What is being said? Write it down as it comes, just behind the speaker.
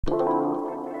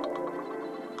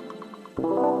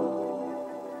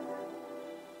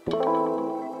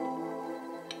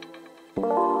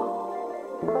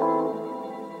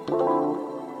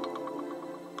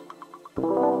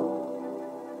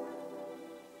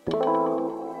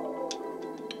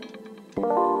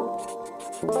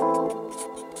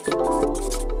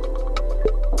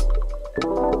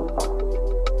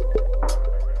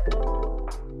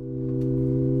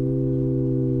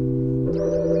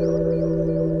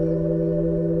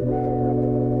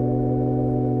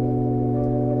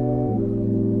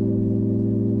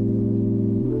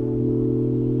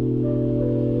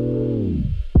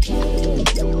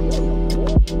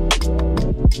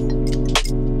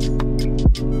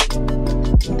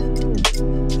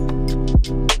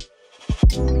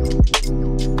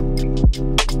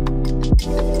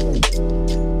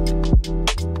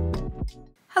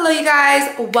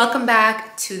Guys, welcome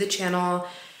back to the channel.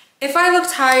 If I look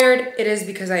tired, it is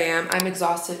because I am. I'm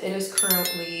exhausted. It is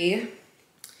currently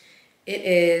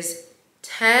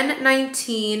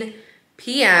 10:19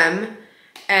 p.m.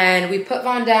 and we put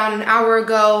Vaughn down an hour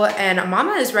ago and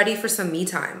Mama is ready for some me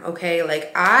time, okay?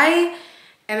 Like, I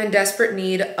am in desperate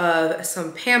need of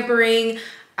some pampering.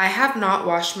 I have not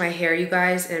washed my hair, you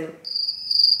guys, and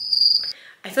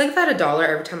I feel like I've had $1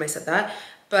 every time I said that,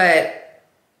 but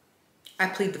I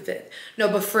plead the fifth. No,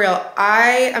 but for real,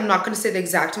 I am not gonna say the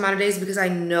exact amount of days because I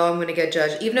know I'm gonna get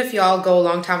judged. Even if y'all go a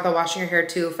long time without washing your hair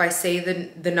too, if I say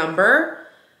the number,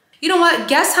 you know what?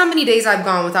 Guess how many days I've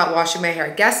gone without washing my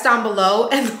hair. Guess down below,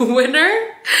 and the winner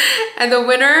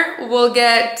will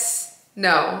get,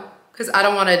 no, because I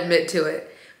don't wanna admit to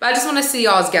it. But I just wanna see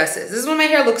y'all's guesses. This is what my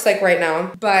hair looks like right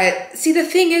now. But see, the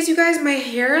thing is, you guys, my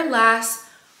hair lasts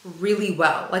really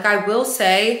well. Like, I will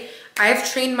say, I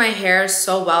have trained my hair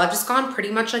so well. I've just gone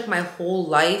pretty much like my whole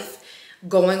life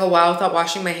going a while without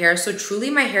washing my hair. So truly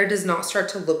my hair does not start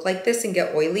to look like this and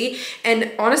get oily.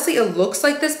 And honestly, it looks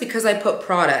like this because I put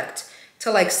product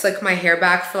to like slick my hair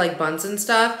back for like buns and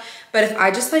stuff. But if I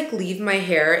just like leave my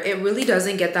hair, it really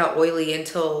doesn't get that oily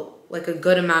until like a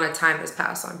good amount of time has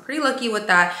passed. So I'm pretty lucky with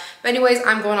that. But anyways,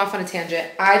 I'm going off on a tangent.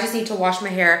 I just need to wash my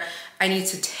hair. I need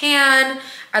to tan.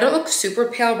 I don't look super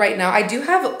pale right now. I do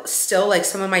have still like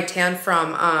some of my tan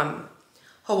from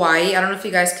Hawaii. I don't know if you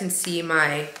guys can see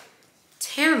my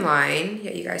tan line.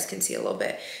 Yeah, you guys can see a little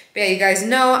bit. But yeah, you guys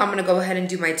know I'm gonna go ahead and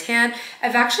do my tan.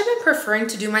 I've actually been preferring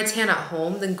to do my tan at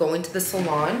home than going to the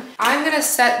salon. I'm gonna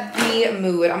set the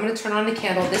mood. I'm gonna turn on the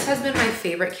candle. This has been my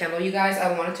favorite candle, you guys.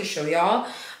 I wanted to show y'all.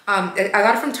 I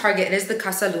got it from Target. It is the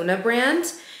Casa Luna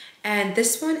brand. And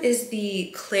this one is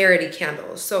the Clarity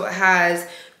candle. So it has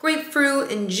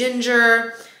grapefruit and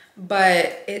ginger,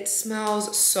 but it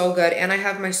smells so good. And I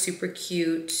have my super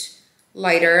cute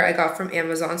lighter I got from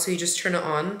Amazon. So you just turn it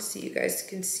on so you guys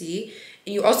can see.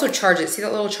 And you also charge it. See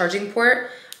that little charging port?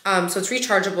 So it's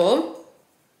rechargeable,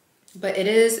 but it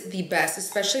is the best,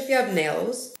 especially if you have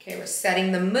nails. Okay, we're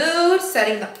setting the mood,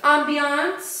 setting the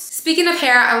ambiance. Speaking of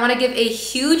hair, I wanna give a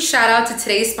huge shout out to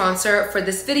today's sponsor for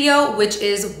this video, which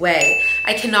is Ouai.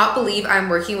 I cannot believe I'm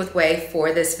working with Ouai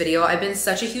for this video. I've been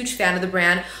such a huge fan of the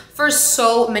brand for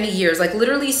so many years, like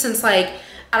literally since like,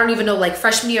 I don't even know, like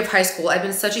freshman year of high school. I've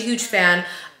been such a huge fan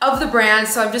of the brand,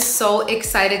 so I'm just so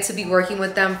excited to be working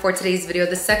with them for today's video.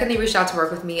 The second they reached out to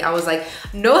work with me, I was like,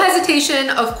 no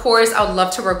hesitation, of course, I would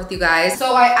love to work with you guys.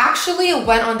 So I actually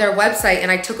went on their website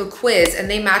and I took a quiz and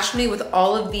they matched me with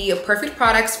all of the perfect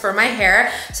products for my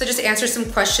hair. So just answer some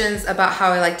questions about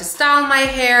how I like to style my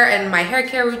hair and my hair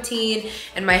care routine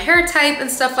and my hair type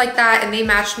and stuff like that. And they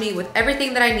matched me with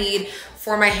everything that I need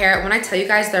for my hair. When I tell you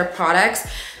guys their products,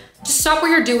 just stop what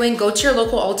you're doing, go to your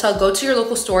local Ulta, go to your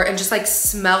local store and just like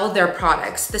smell their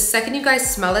products. The second you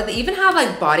guys smell it, they even have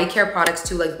like body care products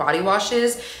too, like body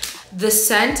washes. The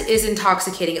scent is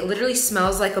intoxicating. It literally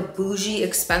smells like a bougie,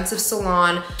 expensive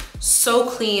salon. So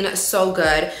clean, so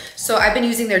good. So I've been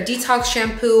using their detox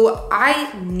shampoo.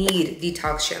 I need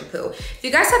detox shampoo. If you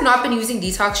guys have not been using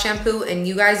detox shampoo and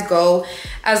you guys go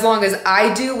as long as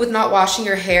I do with not washing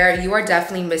your hair, you are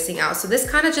definitely missing out. So this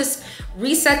kind of just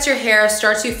resets your hair,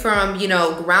 starts you from, you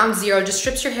know, ground zero, just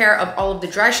strips your hair of all of the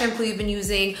dry shampoo you've been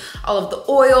using, all of the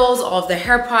oils, all of the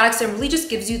hair products, and really just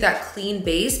gives you that clean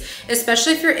base,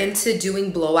 especially if you're into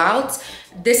doing blowouts.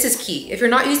 This is key. If you're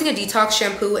not using a detox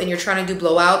shampoo and you're trying to do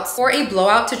blowouts, for a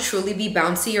blowout to truly be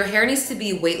bouncy, your hair needs to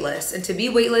be weightless. And to be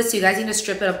weightless, you guys need to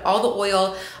strip it of all the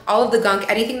oil, all of the gunk,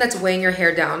 anything that's weighing your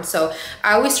hair down. So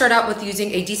I always start out with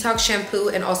using a detox shampoo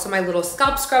and also my little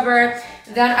scalp scrubber.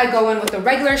 Then I go in with the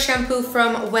regular shampoo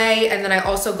from Ouai, and then I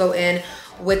also go in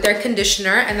with their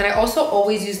conditioner. And then I also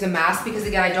always use the mask because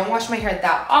again, I don't wash my hair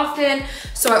that often.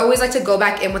 So I always like to go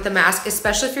back in with the mask,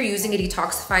 especially if you're using a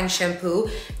detoxifying shampoo.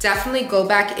 Definitely go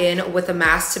back in with a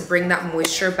mask to bring that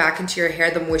moisture back into your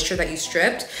hair, the moisture that you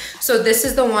stripped. So this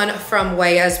is the one from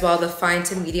Ouai as well, the fine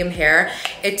to medium hair.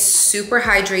 It's super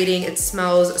hydrating. It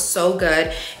smells so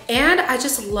good. And I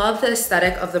just love the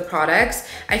aesthetic of the products.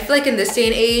 I feel like in this day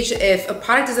and age, if a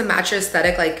product doesn't match your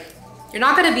aesthetic, like you're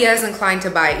not gonna be as inclined to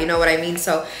buy it, you know what I mean?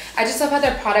 So I just love how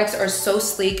their products are so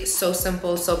sleek, so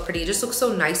simple, so pretty. It just looks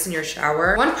so nice in your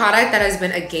shower. One product that has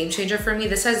been a game changer for me,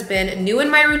 this has been new in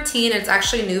my routine. It's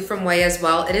actually new from Ouai as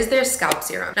well. It is their scalp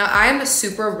serum. Now I am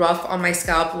super rough on my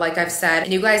scalp, like I've said,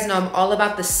 and you guys know I'm all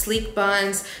about the sleek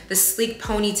buns, the sleek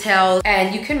ponytails,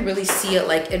 and you can really see it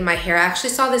like in my hair. I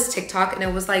actually saw this TikTok and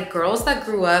it was like girls that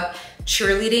grew up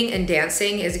cheerleading and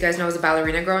dancing. As you guys know, I was a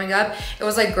ballerina growing up. It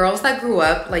was like girls that grew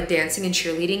up like dancing and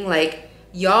cheerleading, like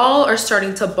y'all are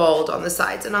starting to bald on the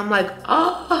sides. And I'm like,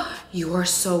 oh, you are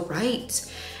so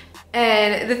right.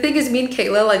 And the thing is, me and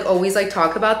Kayla like always like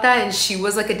talk about that, and she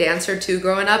was like a dancer too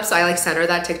growing up, so I like sent her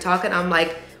that TikTok and I'm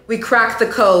like, we cracked the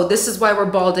code. This is why we're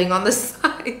balding on the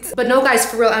sides. But no guys,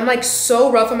 for real, I'm like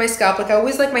so rough on my scalp. Like I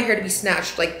always like my hair to be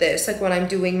snatched like this, like when I'm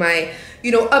doing my,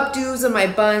 you know, updos and my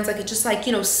buns. Like it just like,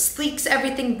 you know, sleeks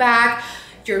everything back.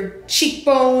 Your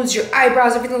cheekbones, your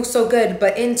eyebrows, everything looks so good.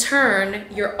 But in turn,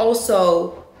 you're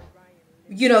also,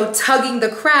 you know, tugging the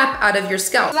crap out of your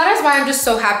scalp. So that is why I'm just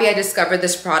so happy I discovered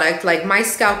this product. Like my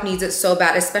scalp needs it so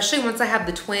bad, especially once I have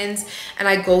the twins and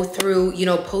I go through, you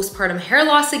know, postpartum hair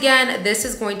loss again. This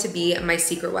is going to be my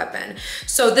secret weapon.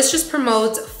 So this just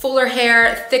promotes fuller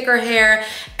hair, thicker hair,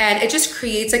 and it just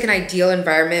creates like an ideal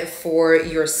environment for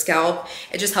your scalp.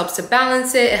 It just helps to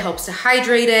balance it. It helps to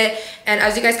hydrate it. And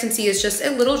as you guys can see, it's just a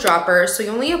little dropper. So you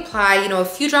only apply, you know, a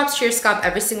few drops to your scalp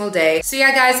every single day. So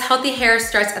yeah, guys, healthy hair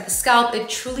starts at the scalp. It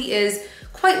truly is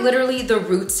quite literally the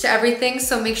roots to everything.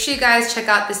 So make sure you guys check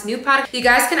out this new product. You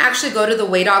guys can actually go to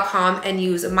theouai.com and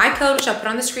use my code, which I'll put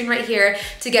on the screen right here,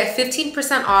 to get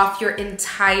 15% off your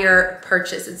entire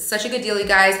purchase. It's such a good deal, you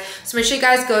guys. So make sure you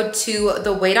guys go to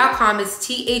theouai.com. It's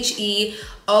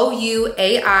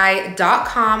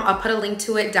THEOUAI.com. I'll put a link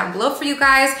to it down below for you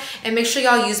guys, and make sure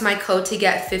y'all use my code to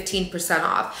get 15%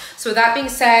 off. So with that being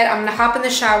said, I'm gonna hop in the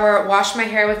shower, wash my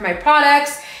hair with my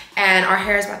products, and our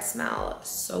hair is about to smell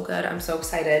so good. I'm so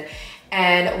excited.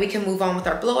 And we can move on with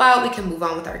our blowout. We can move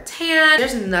on with our tan.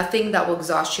 There's nothing that will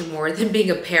exhaust you more than being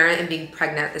a parent and being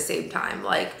pregnant at the same time.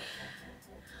 Like,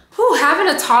 whew, having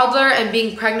a toddler and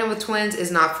being pregnant with twins is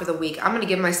not for the weak. I'm gonna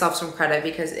give myself some credit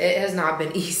because it has not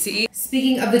been easy.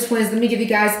 Speaking of the twins, let me give you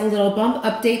guys a little bump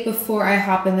update before I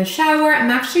hop in the shower. I'm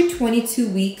actually 22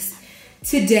 weeks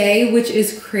today, which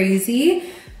is crazy.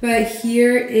 But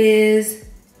here is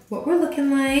what we're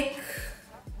looking like.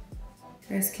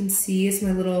 You guys can see it's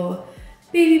my little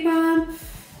baby bump.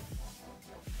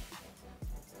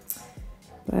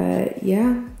 But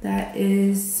yeah, that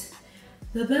is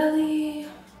the belly.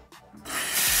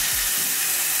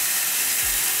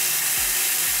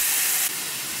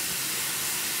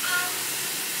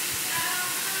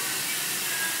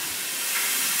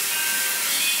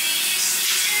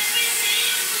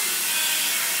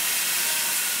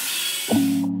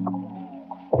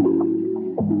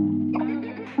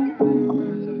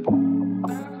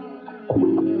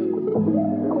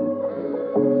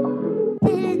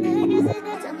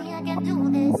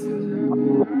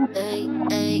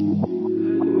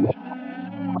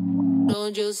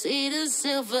 Don't you see the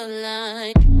silver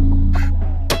line?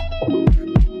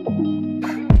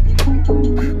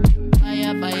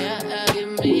 Fire, fire,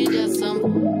 give me just some.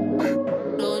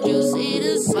 Don't you see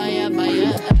this fire,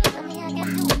 fire?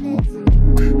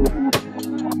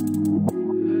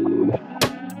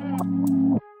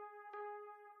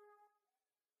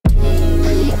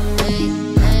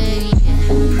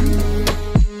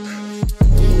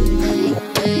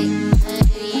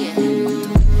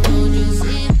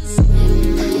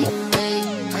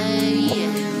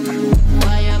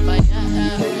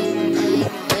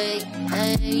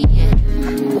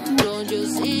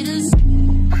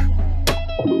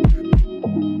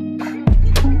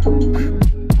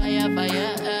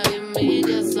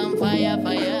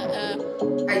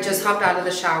 Out of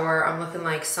the shower. I'm looking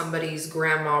like somebody's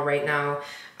grandma right now.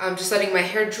 I'm just letting my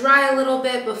hair dry a little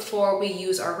bit before we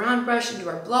use our round brush and do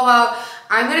our blowout.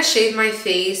 I'm gonna shave my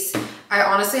face. I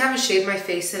honestly haven't shaved my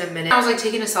face in a minute. I was like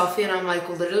taking a selfie and I'm like,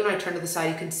 literally when I turn to the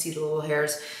side, you can see the little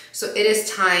hairs. So it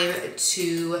is time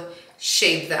to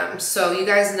shave them. So you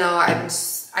guys know I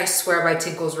swear by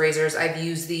Tinkle's razors. I've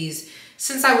used these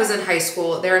since I was in high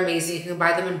school. They're amazing. You can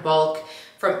buy them in bulk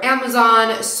from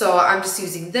Amazon. So I'm just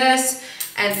using this.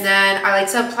 And then I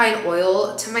like to apply an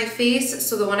oil to my face.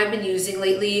 So the one I've been using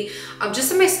lately,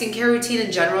 just in my skincare routine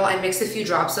in general, I mix a few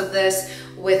drops of this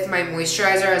with my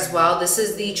moisturizer as well. This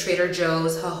is the Trader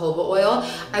Joe's jojoba oil.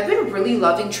 I've been really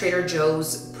loving Trader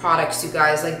Joe's products, you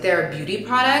guys, like their beauty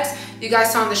products. You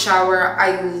guys saw in the shower,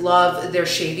 I love their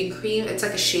shaving cream. It's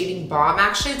like a shaving balm,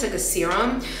 actually. It's like a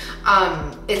serum.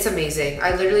 It's amazing.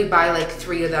 I literally buy like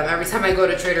 3 of them every time I go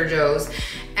to Trader Joe's.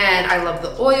 And I love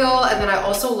the oil. And then I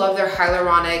also love their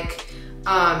hyaluronic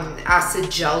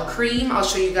acid gel cream. I'll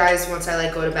show you guys once I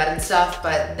like go to bed and stuff,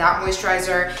 but that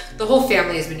moisturizer, the whole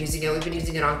family has been using it. We've been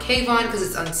using it on Kayvon because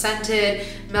it's unscented.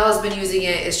 Mel has been using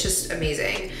it. It's just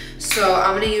amazing. So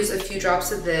I'm gonna use a few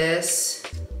drops of this.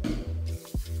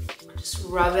 Just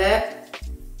rub it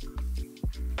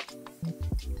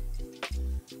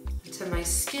into my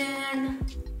skin.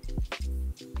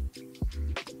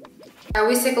 I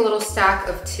always take a little stack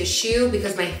of tissue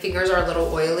because my fingers are a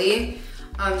little oily,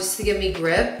 just to give me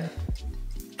grip.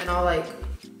 And I'll like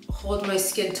hold my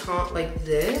skin taut like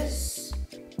this.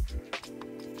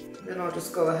 Then I'll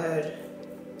just go ahead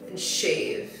and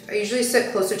shave. I usually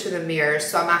sit closer to the mirror,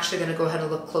 so I'm actually gonna go ahead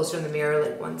and look closer in the mirror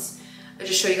like once I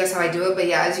just show you guys how I do it. But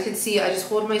yeah, as you can see, I just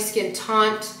hold my skin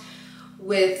taut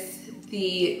with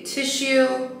the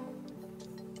tissue.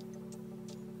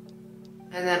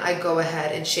 And then I go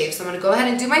ahead and shave. So I'm gonna go ahead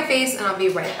and do my face and I'll be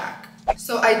right back.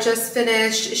 So I just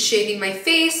finished shaving my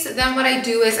face. Then what I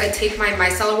do is I take my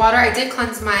micellar water. I did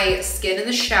cleanse my skin in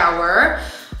the shower.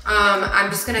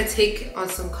 I'm just gonna take on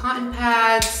some cotton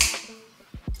pads.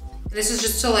 This is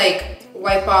just to like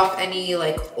wipe off any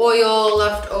like oil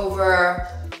left over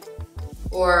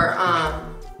or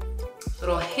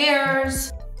little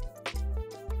hairs.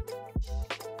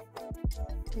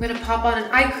 I'm gonna pop on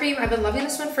an eye cream. I've been loving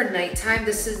this one for nighttime.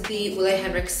 This is the Ouai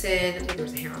Henriksen, there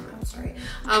was a hair on that, I'm sorry.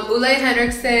 Ouai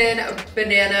Henriksen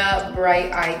Banana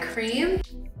Bright Eye Cream.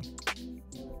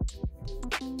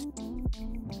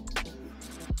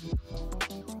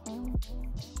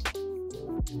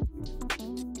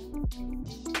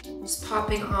 Just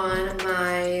popping on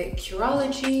my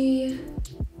Curology.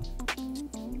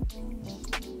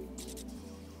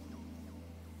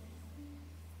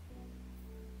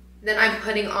 Then I'm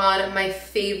putting on my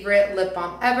favorite lip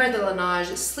balm ever, the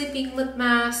Laniege Sleeping Lip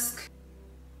Mask.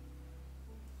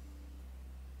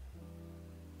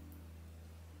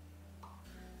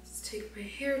 Let's take my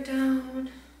hair down.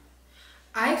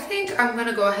 I think I'm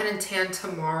gonna go ahead and tan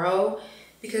tomorrow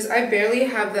because I barely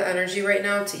have the energy right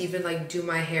now to even like do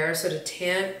my hair. So to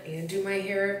tan and do my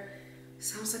hair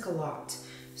sounds like a lot.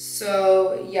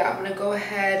 So yeah, I'm gonna go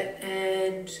ahead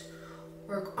and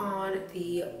work on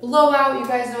the blowout. You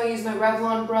guys know I use my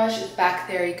Revlon brush. It's back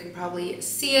there, you can probably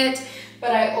see it.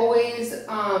 But I always,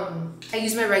 I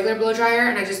use my regular blow dryer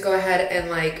and I just go ahead and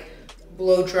like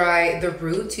blow dry the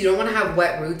roots. You don't wanna have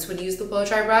wet roots when you use the blow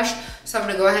dry brush. So I'm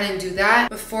gonna go ahead and do that.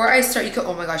 Before I start, you can,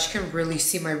 oh my gosh, you can really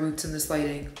see my roots in this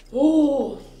lighting.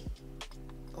 Oh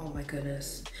my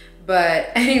goodness.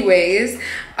 But anyways,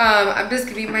 I'm just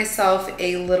giving myself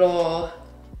a little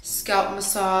scalp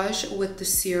massage with the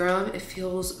serum. It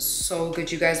feels so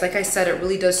good, you guys. Like I said, it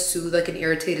really does soothe like an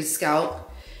irritated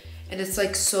scalp. And it's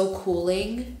like so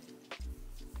cooling.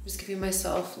 I'm just giving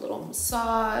myself a little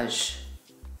massage.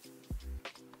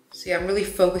 So yeah, I'm really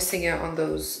focusing it on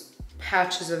those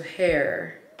patches of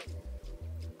hair.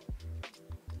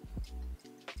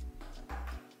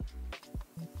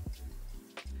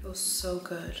 Feels so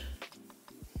good.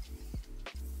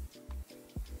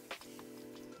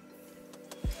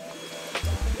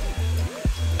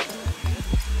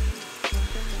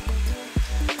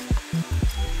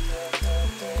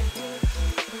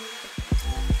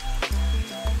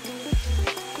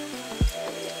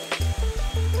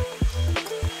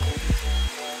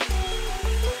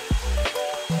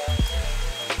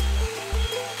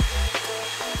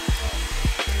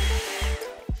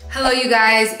 Hello you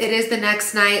guys, it is the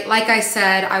next night. Like I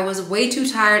said, I was way too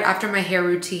tired after my hair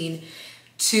routine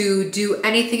to do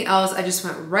anything else. I just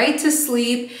went right to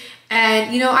sleep.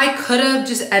 And you know, I could have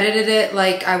just edited it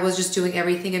like I was just doing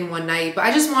everything in one night, but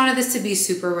I just wanted this to be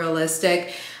super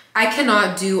realistic. I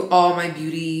cannot do all my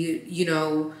beauty, you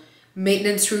know,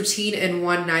 maintenance routine in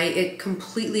one night. It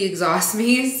completely exhausts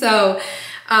me. So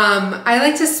I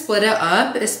like to split it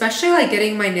up, especially like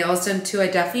getting my nails done too. I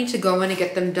definitely need to go in and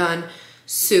get them done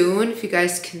soon. If you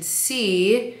guys can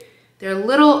see, they're a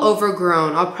little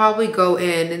overgrown. I'll probably go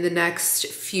in the next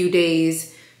few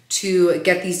days to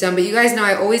get these done. But you guys know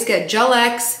I always get Gel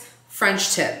X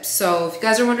French tips. So if you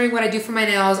guys are wondering what I do for my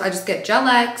nails, I just get Gel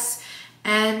X,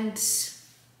 and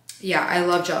yeah, I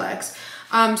love Gel X.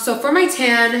 So for my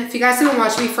tan, if you guys haven't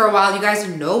watched me for a while, you guys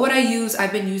know what I use.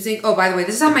 I've been using, oh, by the way,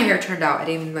 this is how my hair turned out. I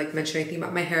didn't even like mention anything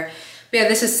about my hair. But yeah,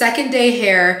 this is second day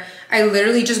hair. I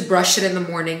literally just brush it in the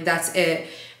morning. That's it.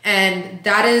 And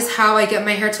that is how I get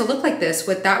my hair to look like this.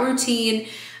 With that routine,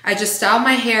 I just style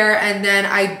my hair and then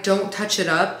I don't touch it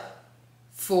up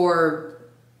for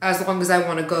as long as I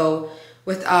want to go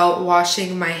without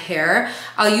washing my hair.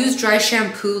 I'll use dry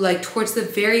shampoo like towards the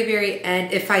very, very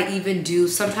end if I even do.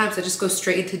 Sometimes I just go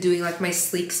straight into doing like my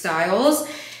sleek styles.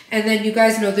 And then you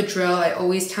guys know the drill. I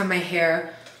always tie my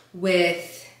hair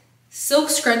with silk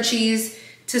scrunchies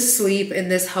to sleep,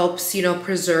 and this helps, you know,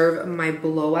 preserve my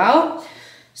blowout.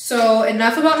 So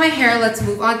enough about my hair, let's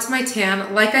move on to my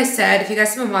tan. Like I said, if you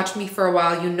guys have been watching me for a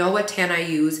while, you know what tan I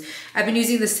use. I've been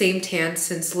using the same tan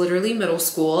since literally middle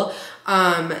school.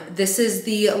 This is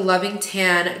the Loving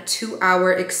Tan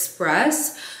 2-Hour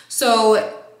Express.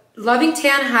 So Loving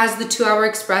Tan has the 2-Hour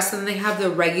Express, and then they have the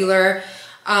regular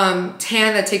tan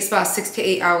that takes about 6 to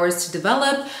 8 hours to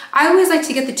develop. I always like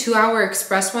to get the 2-Hour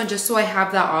Express one just so I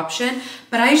have that option,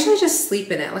 but I usually just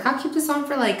sleep in it. Like I'll keep this on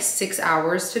for like 6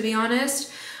 hours, to be honest.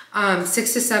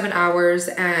 6 to 7 hours,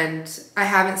 and I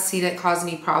haven't seen it cause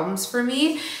any problems for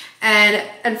me. And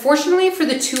unfortunately for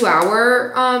the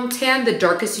 2-hour tan, the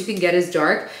darkest you can get is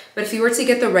dark. But if you were to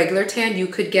get the regular tan, you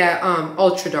could get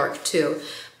ultra dark too.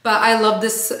 But I love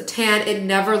this tan. It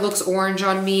never looks orange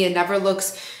on me. It never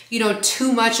looks, you know,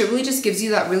 too much. It really just gives you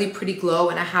that really pretty glow,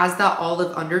 and it has that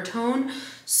olive undertone.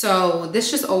 So this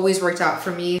just always worked out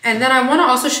for me. And then I want to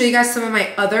also show you guys some of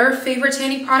my other favorite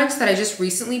tanning products that I just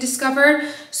recently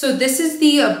discovered. So this is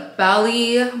the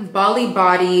Bali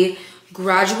Body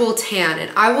Gradual Tan,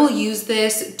 and I will use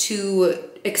this to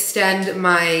extend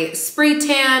my spray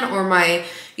tan or my,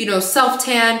 you know, self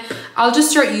tan. I'll just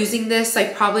start using this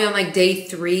like probably on like day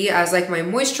 3 as like my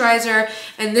moisturizer,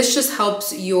 and this just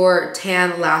helps your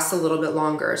tan last a little bit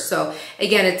longer. So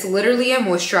again, it's literally a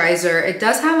moisturizer. It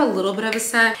does have a little bit of a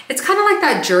scent. It's kind of like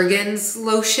that Jergens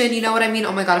lotion, you know what I mean?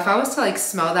 Oh my god, if I was to like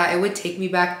smell that, it would take me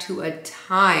back to a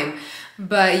time.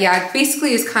 But yeah, it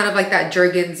basically is kind of like that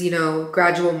Jergens, you know,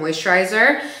 gradual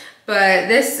moisturizer. But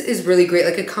this is really great.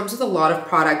 Like it comes with a lot of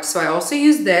products. So I also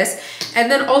use this.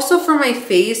 And then also for my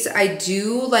face, I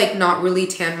do like not really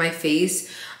tan my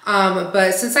face.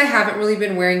 But since I haven't really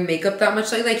been wearing makeup that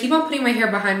much lately, I keep on putting my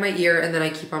hair behind my ear and then I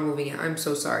keep on moving it. I'm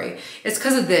so sorry. It's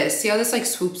because of this. See how this like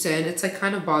swoops in? It's like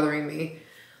kind of bothering me.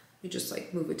 You just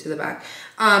like move it to the back.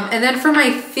 And then for my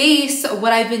face,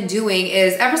 what I've been doing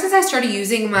is ever since I started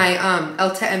using my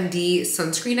Elta MD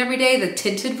sunscreen every day, the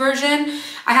tinted version,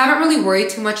 I haven't really worried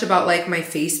too much about like my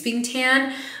face being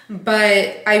tan.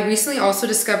 But I recently also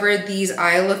discovered these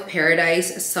Isle of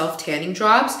Paradise self-tanning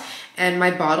drops, and my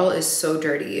bottle is so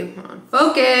dirty. Hold on,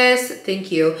 focus,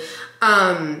 thank you.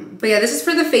 But yeah, this is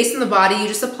for the face and the body. You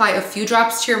just apply a few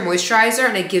drops to your moisturizer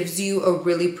and it gives you a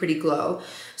really pretty glow.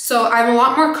 So I'm a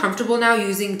lot more comfortable now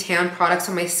using tan products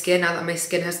on my skin now that my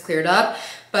skin has cleared up.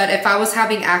 But if I was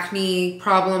having acne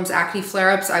problems, acne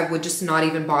flare-ups, I would just not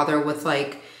even bother with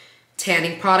like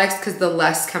tanning products, because the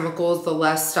less chemicals, the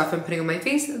less stuff I'm putting on my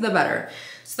face, the better.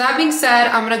 So that being said,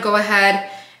 I'm gonna go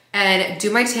ahead and do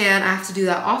my tan. I have to do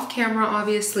that off camera,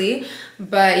 obviously.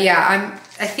 But yeah,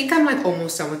 I think I'm like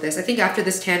almost done with this. I think after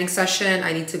this tanning session,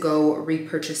 I need to go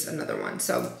repurchase another one.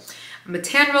 So I'm gonna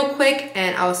tan real quick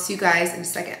and I'll see you guys in a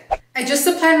second. I just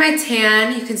applied my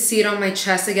tan. You can see it on my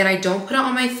chest. Again, I don't put it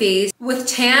on my face. With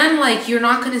tan, like you're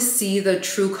not gonna see the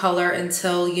true color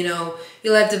until, you know,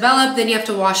 you let it develop, then you have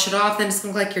to wash it off, then it's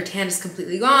gonna look like your tan is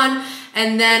completely gone.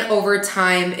 And then over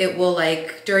time, it will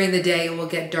like, during the day, it will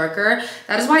get darker.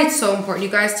 That is why it's so important,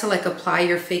 you guys, to like apply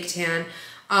your fake tan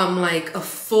like a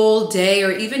full day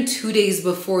or even 2 days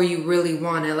before you really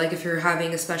want it. Like if you're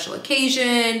having a special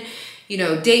occasion, you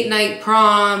know, date night,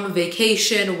 prom,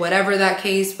 vacation, whatever the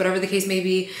case may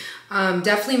be,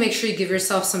 definitely make sure you give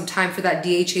yourself some time for that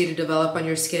DHA to develop on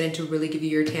your skin and to really give you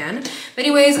your tan. But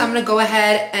anyways, I'm gonna go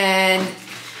ahead and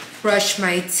brush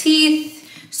my teeth.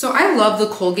 So I love the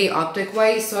Colgate Optic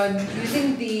White. So I'm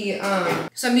using the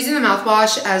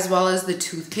mouthwash as well as the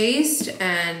toothpaste,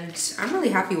 and I'm really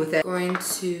happy with it. Going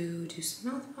to do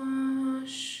some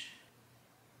mouthwash.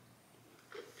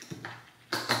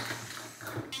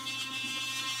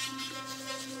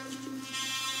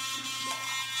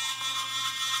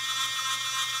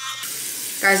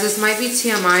 Guys, this might be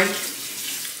TMI,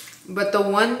 but the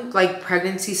one like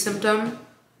pregnancy symptom,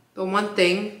 the one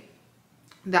thing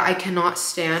that I cannot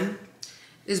stand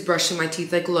is brushing my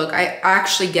teeth. Like, look, I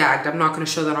actually gagged. I'm not gonna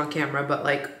show that on camera, but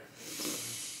like,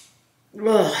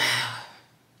 ugh.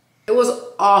 It was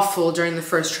awful during the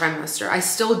first trimester. I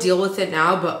still deal with it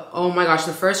now, but oh my gosh,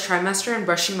 the first trimester and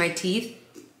brushing my teeth,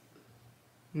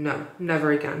 No,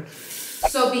 never again.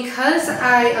 So because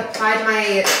I applied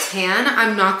my tan,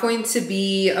 I'm not going to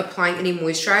be applying any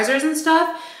moisturizers and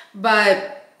stuff,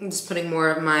 but I'm just putting more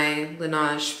of my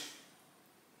Laniege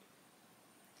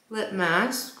lip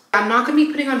mask. I'm not gonna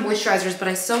be putting on moisturizers, but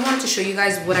I still wanted to show you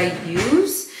guys what I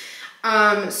use.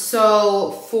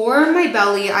 So for my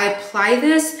belly, I apply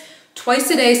this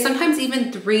twice a day, sometimes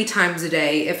even 3 times a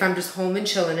day if I'm just home and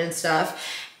chilling and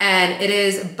stuff. And it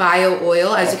is bio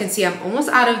oil. As you can see, I'm almost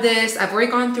out of this. I've already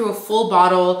gone through a full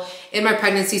bottle in my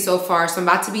pregnancy so far, so I'm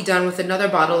about to be done with another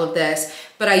bottle of this.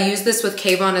 But I use this with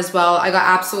Kavon as well. I got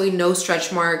absolutely no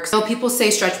stretch marks. I know people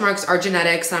say stretch marks are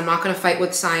genetics, and I'm not gonna fight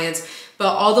with science, but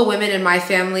all the women in my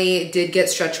family did get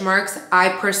stretch marks. I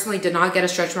personally did not get a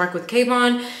stretch mark with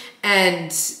Kavon,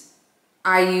 and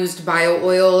I used bio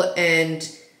oil and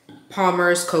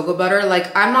Palmer's cocoa butter.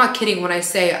 Like, I'm not kidding when I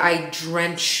say I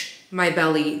drench my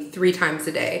belly 3 times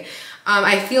a day.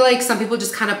 I feel like some people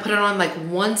just kind of put it on like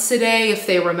once a day if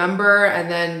they remember,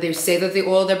 and then they say that they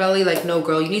oil their belly. Like, no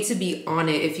girl, you need to be on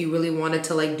it if you really wanted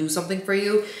to like do something for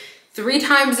you. 3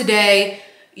 times a day,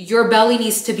 your belly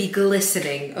needs to be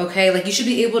glistening, okay? Like, you should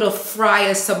be able to fry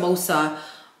a samosa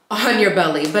on your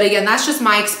belly. But again, that's just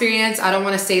my experience. I don't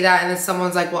want to say that and then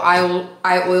someone's like, well,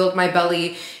 I oiled my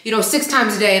belly, you know, 6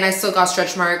 times a day and I still got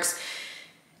stretch marks.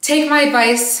 Take my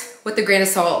advice with a grain of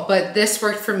salt, but this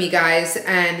worked for me, guys.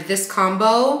 And this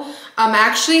combo,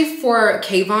 actually for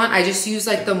Kavon, I just use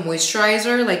like the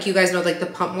moisturizer, like you guys know, like the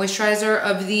pump moisturizer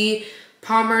of the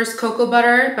Palmer's cocoa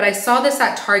butter. But I saw this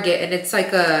at Target and it's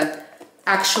like a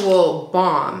actual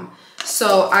balm.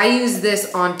 So I use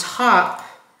this on top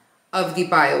of the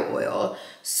bio oil.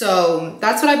 So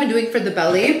that's what I've been doing for the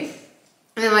belly.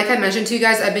 And then like I mentioned to you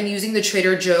guys, I've been using the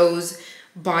Trader Joe's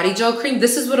body gel cream.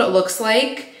 This is what it looks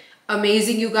like.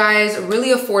 Amazing, you guys,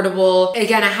 really affordable.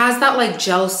 Again, it has that like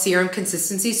gel serum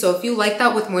consistency. So if you like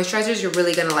that with moisturizers, you're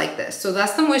really gonna like this. So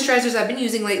that's the moisturizers I've been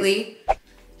using lately.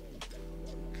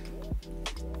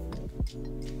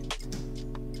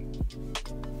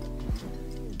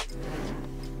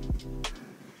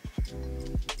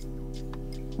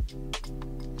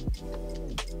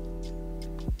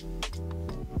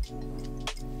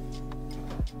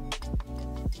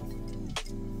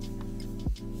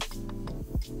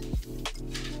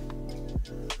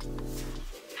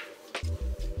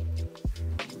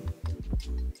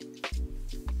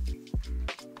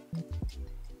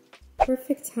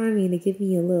 Perfect timing to give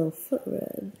me a little foot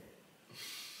rub.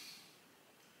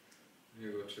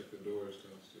 You go check the doors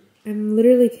downstairs. I'm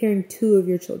literally carrying 2 of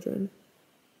your children.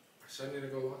 I said I need to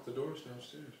go lock the doors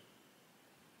downstairs.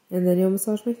 And then you'll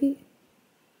massage my feet?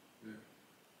 Yeah.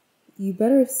 You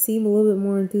better seem a little bit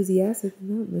more enthusiastic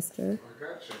than that, mister. I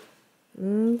got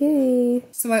you. Okay.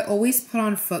 So I always put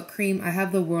on foot cream. I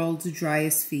have the world's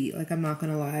driest feet. Like, I'm not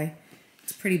gonna lie.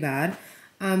 It's pretty bad.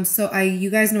 So you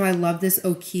guys know I love this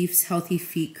O'Keeffe's Healthy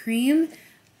Feet Cream,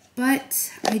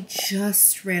 but I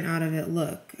just ran out of it.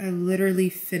 Look, I literally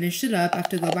finished it up. I have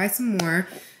to go buy some more.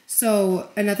 So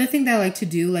another thing that I like to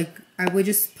do, like I would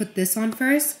just put this on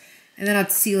first and then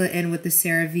I'd seal it in with the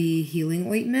CeraVe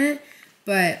Healing Ointment.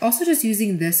 But also just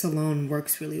using this alone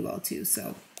works really well too.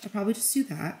 So I'll probably just do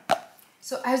that.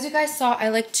 So as you guys saw, I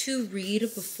like to read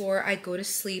before I go to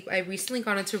sleep. I recently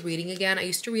got into reading again. I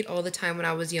used to read all the time when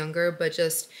I was younger, but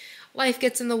just life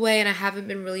gets in the way and I haven't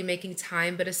been really making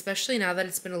time. But especially now that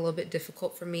it's been a little bit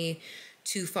difficult for me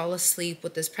to fall asleep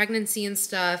with this pregnancy and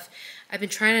stuff, I've been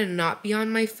trying to not be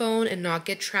on my phone and not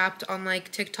get trapped on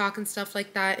like TikTok and stuff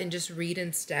like that and just read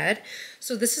instead.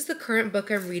 So this is the current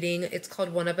book I'm reading. It's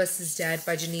called One of Us is Dead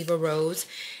by Geneva Rose.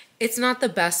 It's not the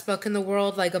best book in the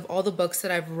world. Like, of all the books that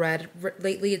I've read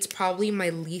lately, it's probably my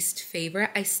least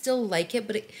favorite. I still like it,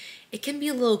 but it can be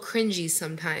a little cringy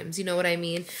sometimes. You know what I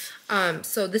mean?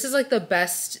 So this is like the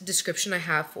best description I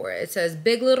have for it. It says,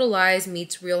 Big Little Lies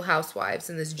meets Real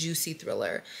Housewives in this juicy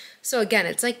thriller. So again,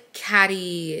 it's like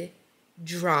catty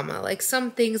drama. Like, some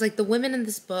things, like the women in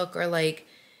this book are like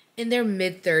in their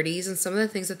mid-30s, and some of the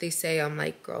things that they say, I'm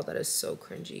like, girl, that is so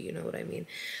cringy. You know what I mean?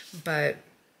 But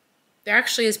there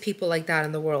actually is people like that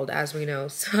in the world, as we know.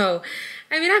 So,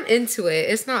 I mean, I'm into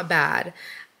it. It's not bad.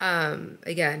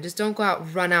 Again, just don't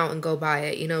run out and go buy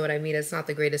it. You know what I mean? It's not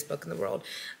the greatest book in the world.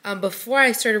 Before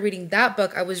I started reading that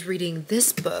book, I was reading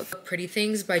this book, Pretty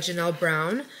Things by Janelle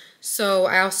Brown. So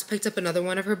I also picked up another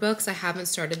one of her books. I haven't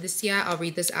started this yet. I'll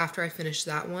read this after I finish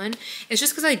that one. It's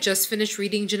just because I just finished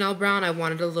reading Janelle Brown. I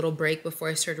wanted a little break before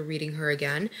I started reading her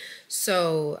again.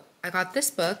 So I got this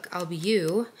book, I'll Be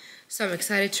You. So I'm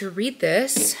excited to read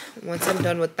this once I'm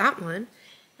done with that one.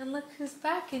 And look who's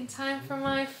back in time for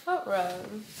my foot rub.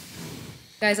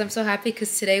 Guys, I'm so happy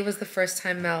because today was the first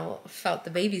time Mel felt the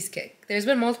baby's kick. There's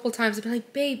been multiple times I've been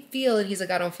like, babe, feel. And he's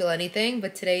like, I don't feel anything.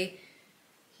 But today,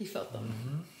 he felt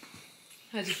them.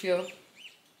 How'd you feel?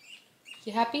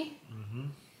 You happy?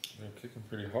 They're kicking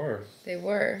pretty hard. They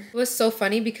were. It was so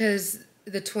funny because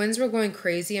the twins were going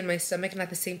crazy in my stomach, and at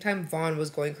the same time, Vaughn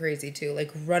was going crazy too,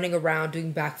 like running around,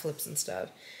 doing backflips and stuff.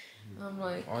 I'm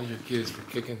like... All your kids were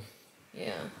kicking.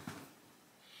 Yeah.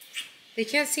 They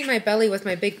can't see my belly with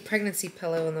my big pregnancy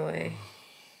pillow in the way.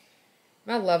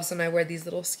 Mel loves when I wear these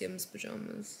little Skims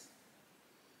pajamas.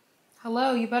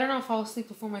 Hello, you better not fall asleep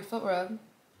before my foot rub.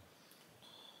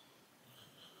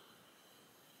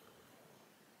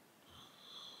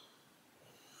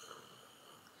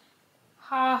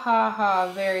 Ha ha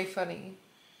ha, very funny.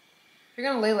 If you're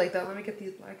gonna lay like that, let me get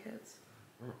these blackheads.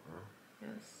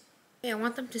 Yes. Hey, I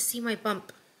want them to see my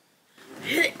bump.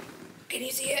 Can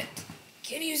you see it?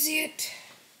 Can you see it?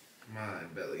 My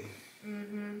belly.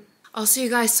 Also, you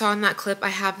guys saw in that clip, I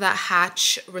have that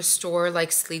Hatch Restore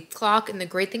like sleep clock. And the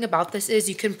great thing about this is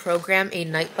you can program a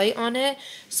night light on it.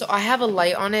 So I have a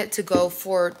light on it to go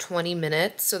for 20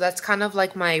 minutes. So that's kind of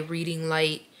like my reading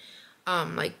light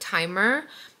like timer.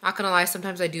 Not gonna lie,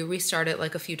 sometimes I do restart it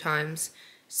like a few times.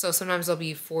 So sometimes it'll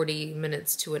be 40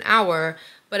 minutes to an hour,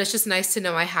 but it's just nice to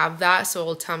know I have that. So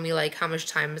it'll tell me like how much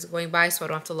time is going by so I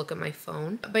don't have to look at my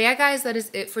phone. But yeah, guys, that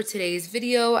is it for today's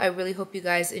video. I really hope you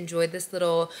guys enjoyed this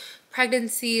little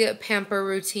pregnancy pamper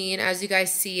routine. As you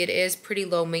guys see, it is pretty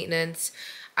low maintenance.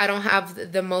 I don't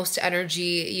have the most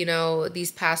energy, you know,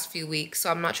 these past few weeks.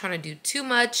 So I'm not trying to do too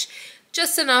much,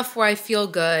 just enough where I feel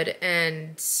good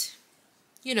and,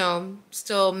 you know,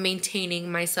 still maintaining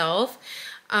myself.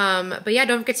 But yeah,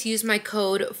 don't forget to use my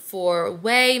code for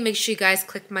Ouai. Make sure you guys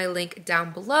click my link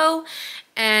down below,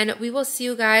 and we will see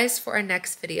you guys for our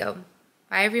next video.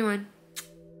 Bye, everyone.